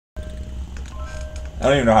I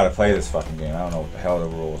don't even know how to play this fucking game. I don't know what the hell the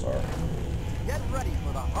rules are. Get ready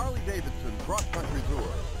for the Harley Davidson cross-country tour.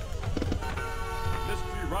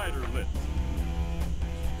 Mystery rider lit.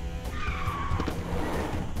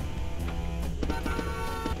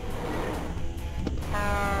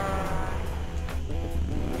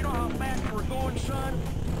 You know how fast you were going, son?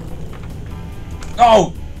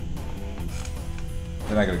 Oh!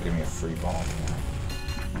 They're not gonna give me a free ball.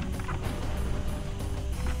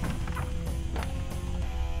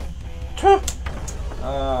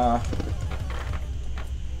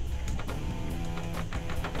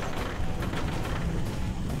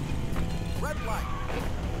 Red light.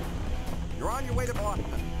 You're on your way to Boston.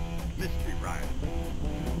 Mystery rider.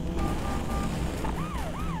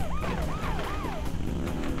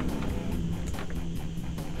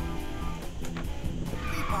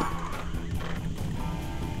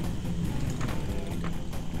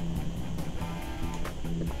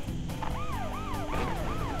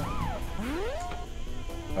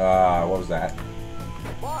 What was that?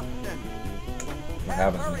 Boston. What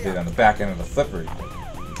happens when you hit on the back end of the flipper? You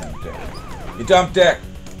dumb dick. You dumb dick!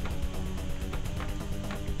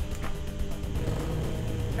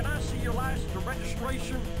 Can I see your license or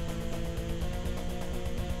registration?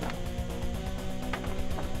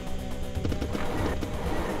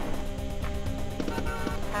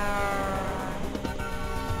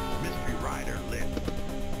 Mystery rider lit.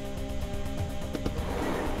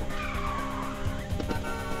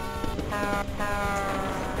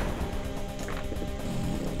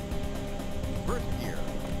 First gear.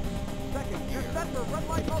 Second gear. Set for red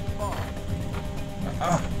light multi-ball.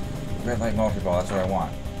 Red light multi-ball, that's what I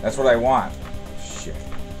want. That's what I want. Shit.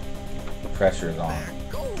 The pressure is on. There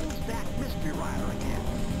goes that mystery rider again.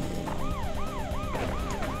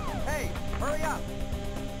 Hey, hurry up.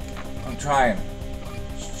 I'm trying.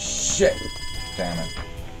 Shit. Damn it.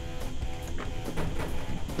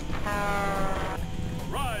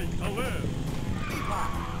 Ride to live.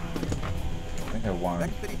 I think I won.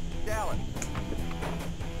 Next city, Dallas.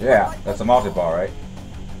 Yeah, that's a multi-ball, right?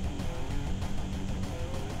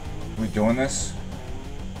 We doing this?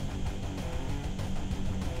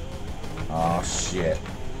 Oh shit.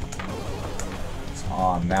 It's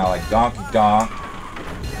on now like Donkey Donk.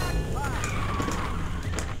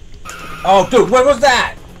 Oh dude, what was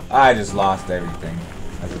that? I just lost everything.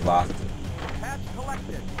 I just lost it. Patch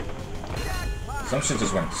collected. Some shit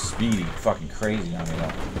just went speedy, fucking crazy on me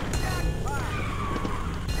though.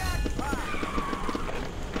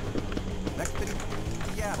 Next city,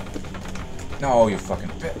 Seattle. No, you fucking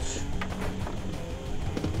bitch.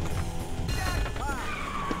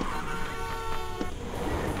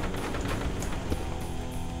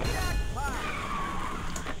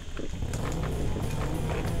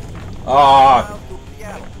 Ah!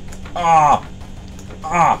 Ah!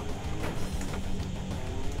 Ah!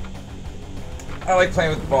 I like playing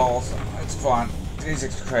with balls. It's fun.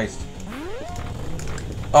 Jesus Christ.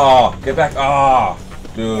 Oh, get back. Ah!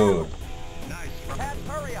 Dude. Nice. Pat,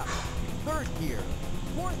 hurry up. Third gear.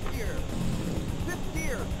 Fourth gear. Fifth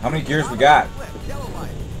gear. How many gears we got? Yellow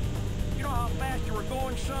light. You know how fast you were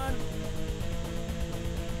going, son?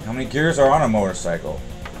 How many gears are on a motorcycle?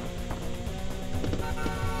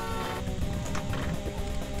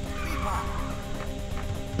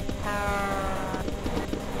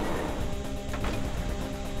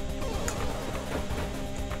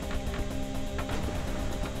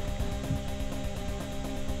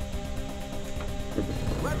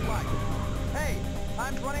 Red light. Hey,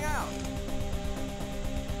 time's running out.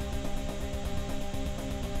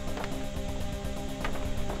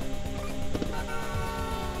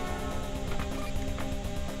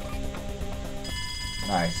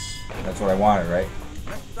 Nice. That's what I wanted, right?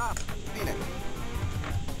 Next stop, Phoenix.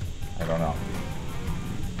 I don't know.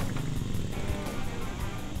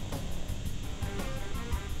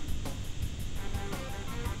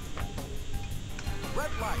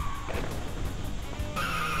 Red light.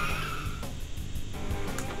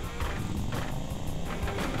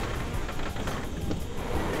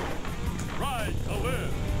 Ride to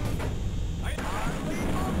live.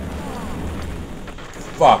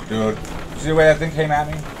 Fuck, dude. See the way that thing came at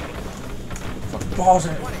me? Fuck, balls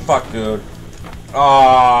in it. Fuck, dude.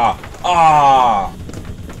 Ah! Ah!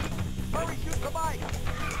 Hurry, shoot the bike.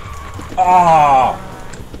 Ah!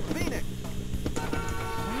 Phoenix.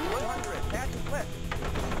 100. Patch and flip.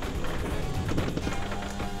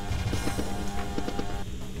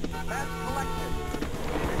 Patch collected.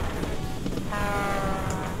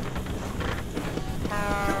 Shoot the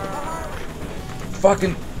Harley.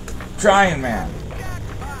 Fucking trying, man.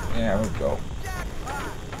 Yeah, we'll go.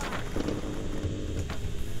 Jackpot.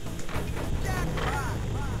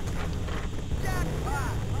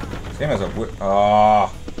 Game has a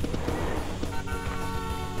oh.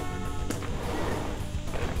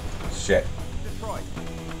 Shit. Destroyed.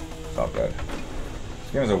 It's all good.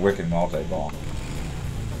 This game is a wicked multi-ball.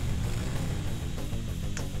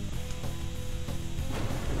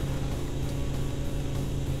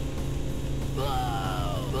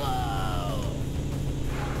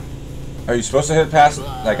 Are you supposed to hit past?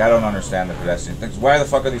 Like, I don't understand the pedestrian things. Why the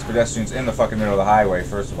fuck are these pedestrians in the fucking middle of the highway,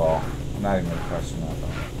 first of all? I'm not even gonna question that, though.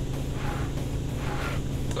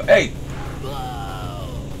 Hey!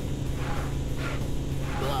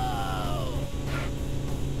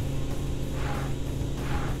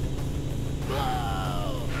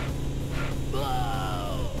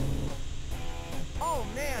 Oh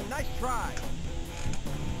man, nice try.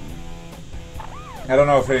 I don't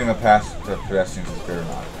know if hitting the pedestrians is good or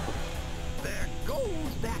not. There goes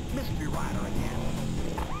that mystery rider again.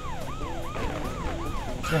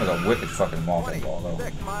 This game is a wicked fucking multi-ball, though.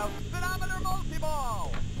 6 miles. Speedometer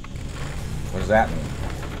multi-ball. What does that mean?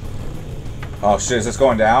 Oh shit, is this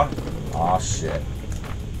going down? Oh shit.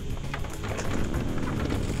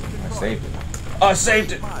 I saved it. Oh, I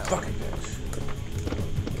saved it! Fucking bitch.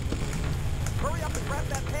 Hurry up and grab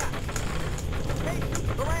that patch. Hey,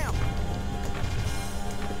 the ramp.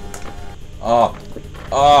 Oh.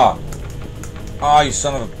 Oh. Oh, you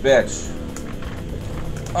son of a bitch.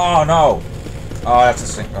 Oh no. Oh, that's a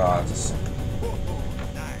sink. Oh, that's a sink.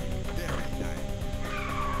 Nice, very nice.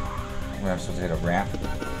 I'm supposed to hit a ramp.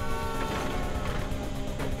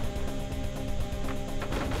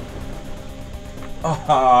 Oh,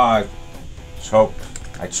 I choked.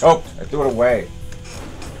 I choked. I threw it away.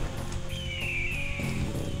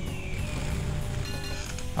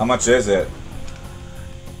 How much is it?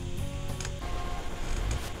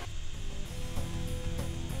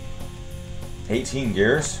 $18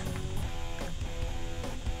 gears?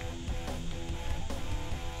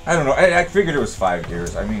 I don't know. I figured it was 5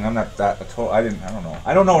 gears. I mean, I'm not that total. I don't know.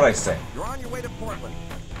 I don't know what I say. You're on your way to Portland.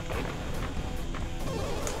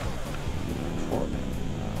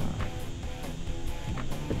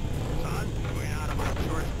 Son, we're out of my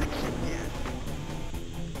jurisdiction yet.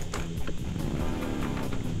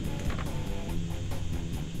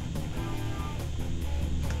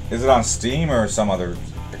 Is it on Steam or some other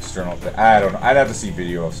external thing? I don't know. I'd have to see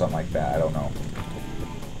video of something like that. I don't know.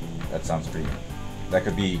 That sounds pretty... That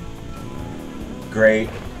could be great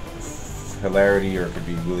hilarity, or it could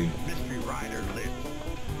be really Mystery rider lit.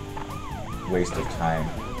 waste of time.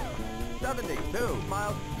 72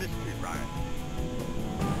 miles. Mystery rider.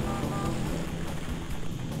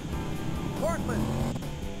 Portland.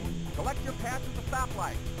 Collect your patch at the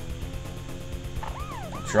stoplight.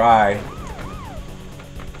 Try.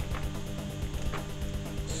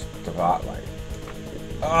 Spotlight.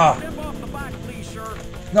 Ah! Step off the bike, please, sir.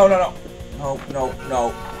 No, no, no. No, no,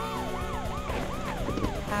 no.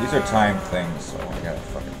 These are timed things, so I gotta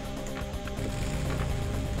fucking...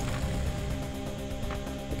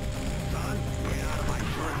 Son, we're out of my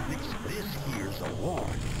jurisdiction. This here's a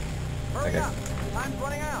warrant. Hurry up. Time's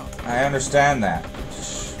running out. I understand that.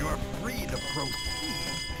 You're free to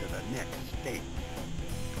proceed to the next state.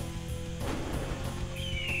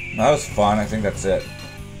 That was fun. I think that's it.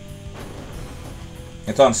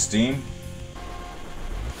 It's on Steam.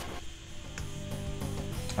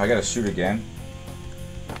 I gotta shoot again.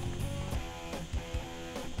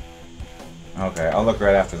 Okay, I'll look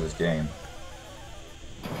right after this game.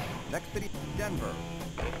 Next city, Denver.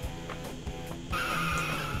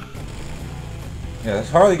 Yeah, this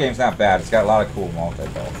Harley game's not bad. It's got a lot of cool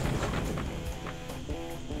multi-balls.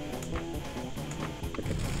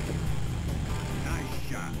 Nice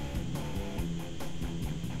shot.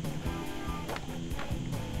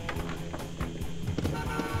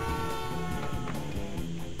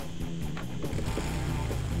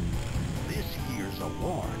 This here's a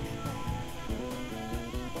warrant.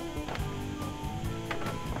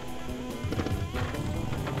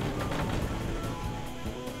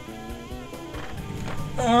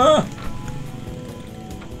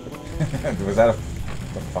 Was that a...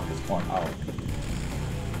 What the fuck is going on?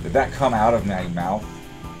 Did that come out of my mouth?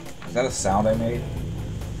 Is that a sound I made?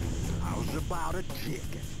 How's about a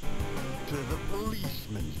ticket to the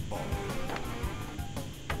policeman's ball?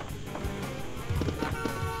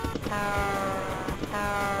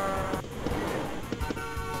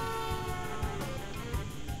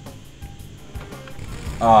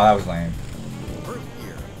 Oh, that was lame. First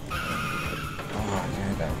year. Oh,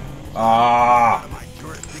 damn that. Ah! Out of my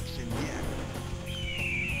jurisdiction yet.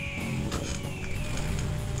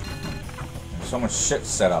 There's so much shit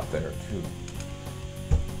set up there, too.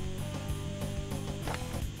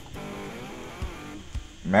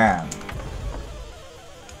 Man.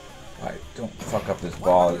 Don't fuck up this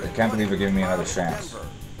ball. I can't believe they're giving me another chance.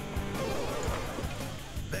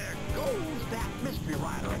 There goes that mystery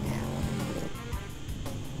rider again.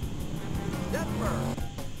 Denver.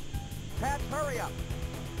 Pat, hurry up.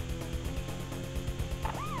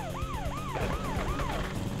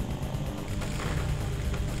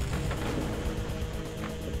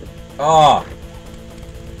 Oh!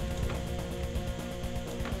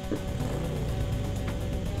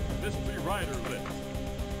 Mystery rider lit.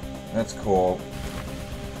 That's cool.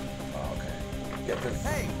 Oh, okay. Get this.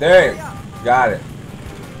 Hey, There! hurry up. Got it.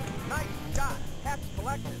 Nice shot. Pat's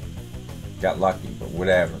collected. Got lucky, but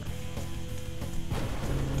whatever.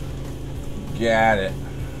 Got it.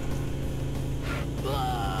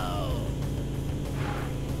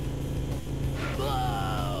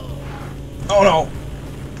 Oh no!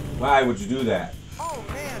 Why would you do that? Oh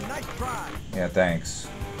man, nice try. Yeah, thanks.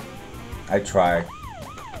 I try.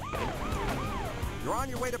 You're on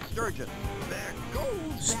your way to Sturgeon. There goes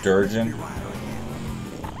that Sturgeon? mystery rider again.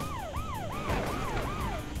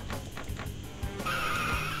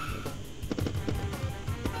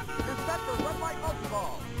 You're set for red light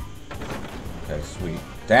multi-ball. Okay, sweet.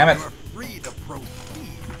 Damn it! You're free to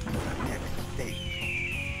proceed to the next stage.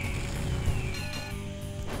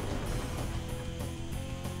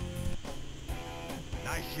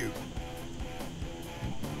 Nice shoot.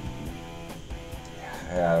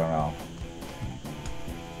 Yeah, I don't know.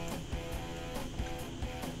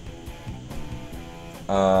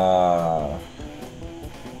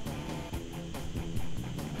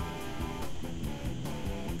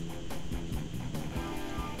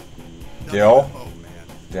 Gil? Oh man.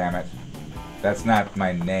 Damn it. That's not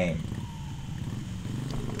my name.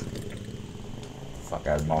 Fuck,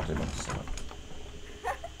 I multed myself.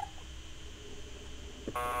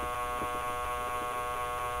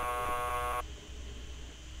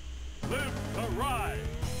 Live to ride.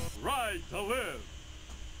 Ride to live.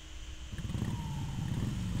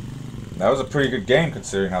 That was a pretty good game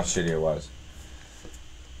considering how shitty it was.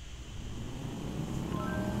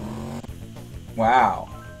 Wow.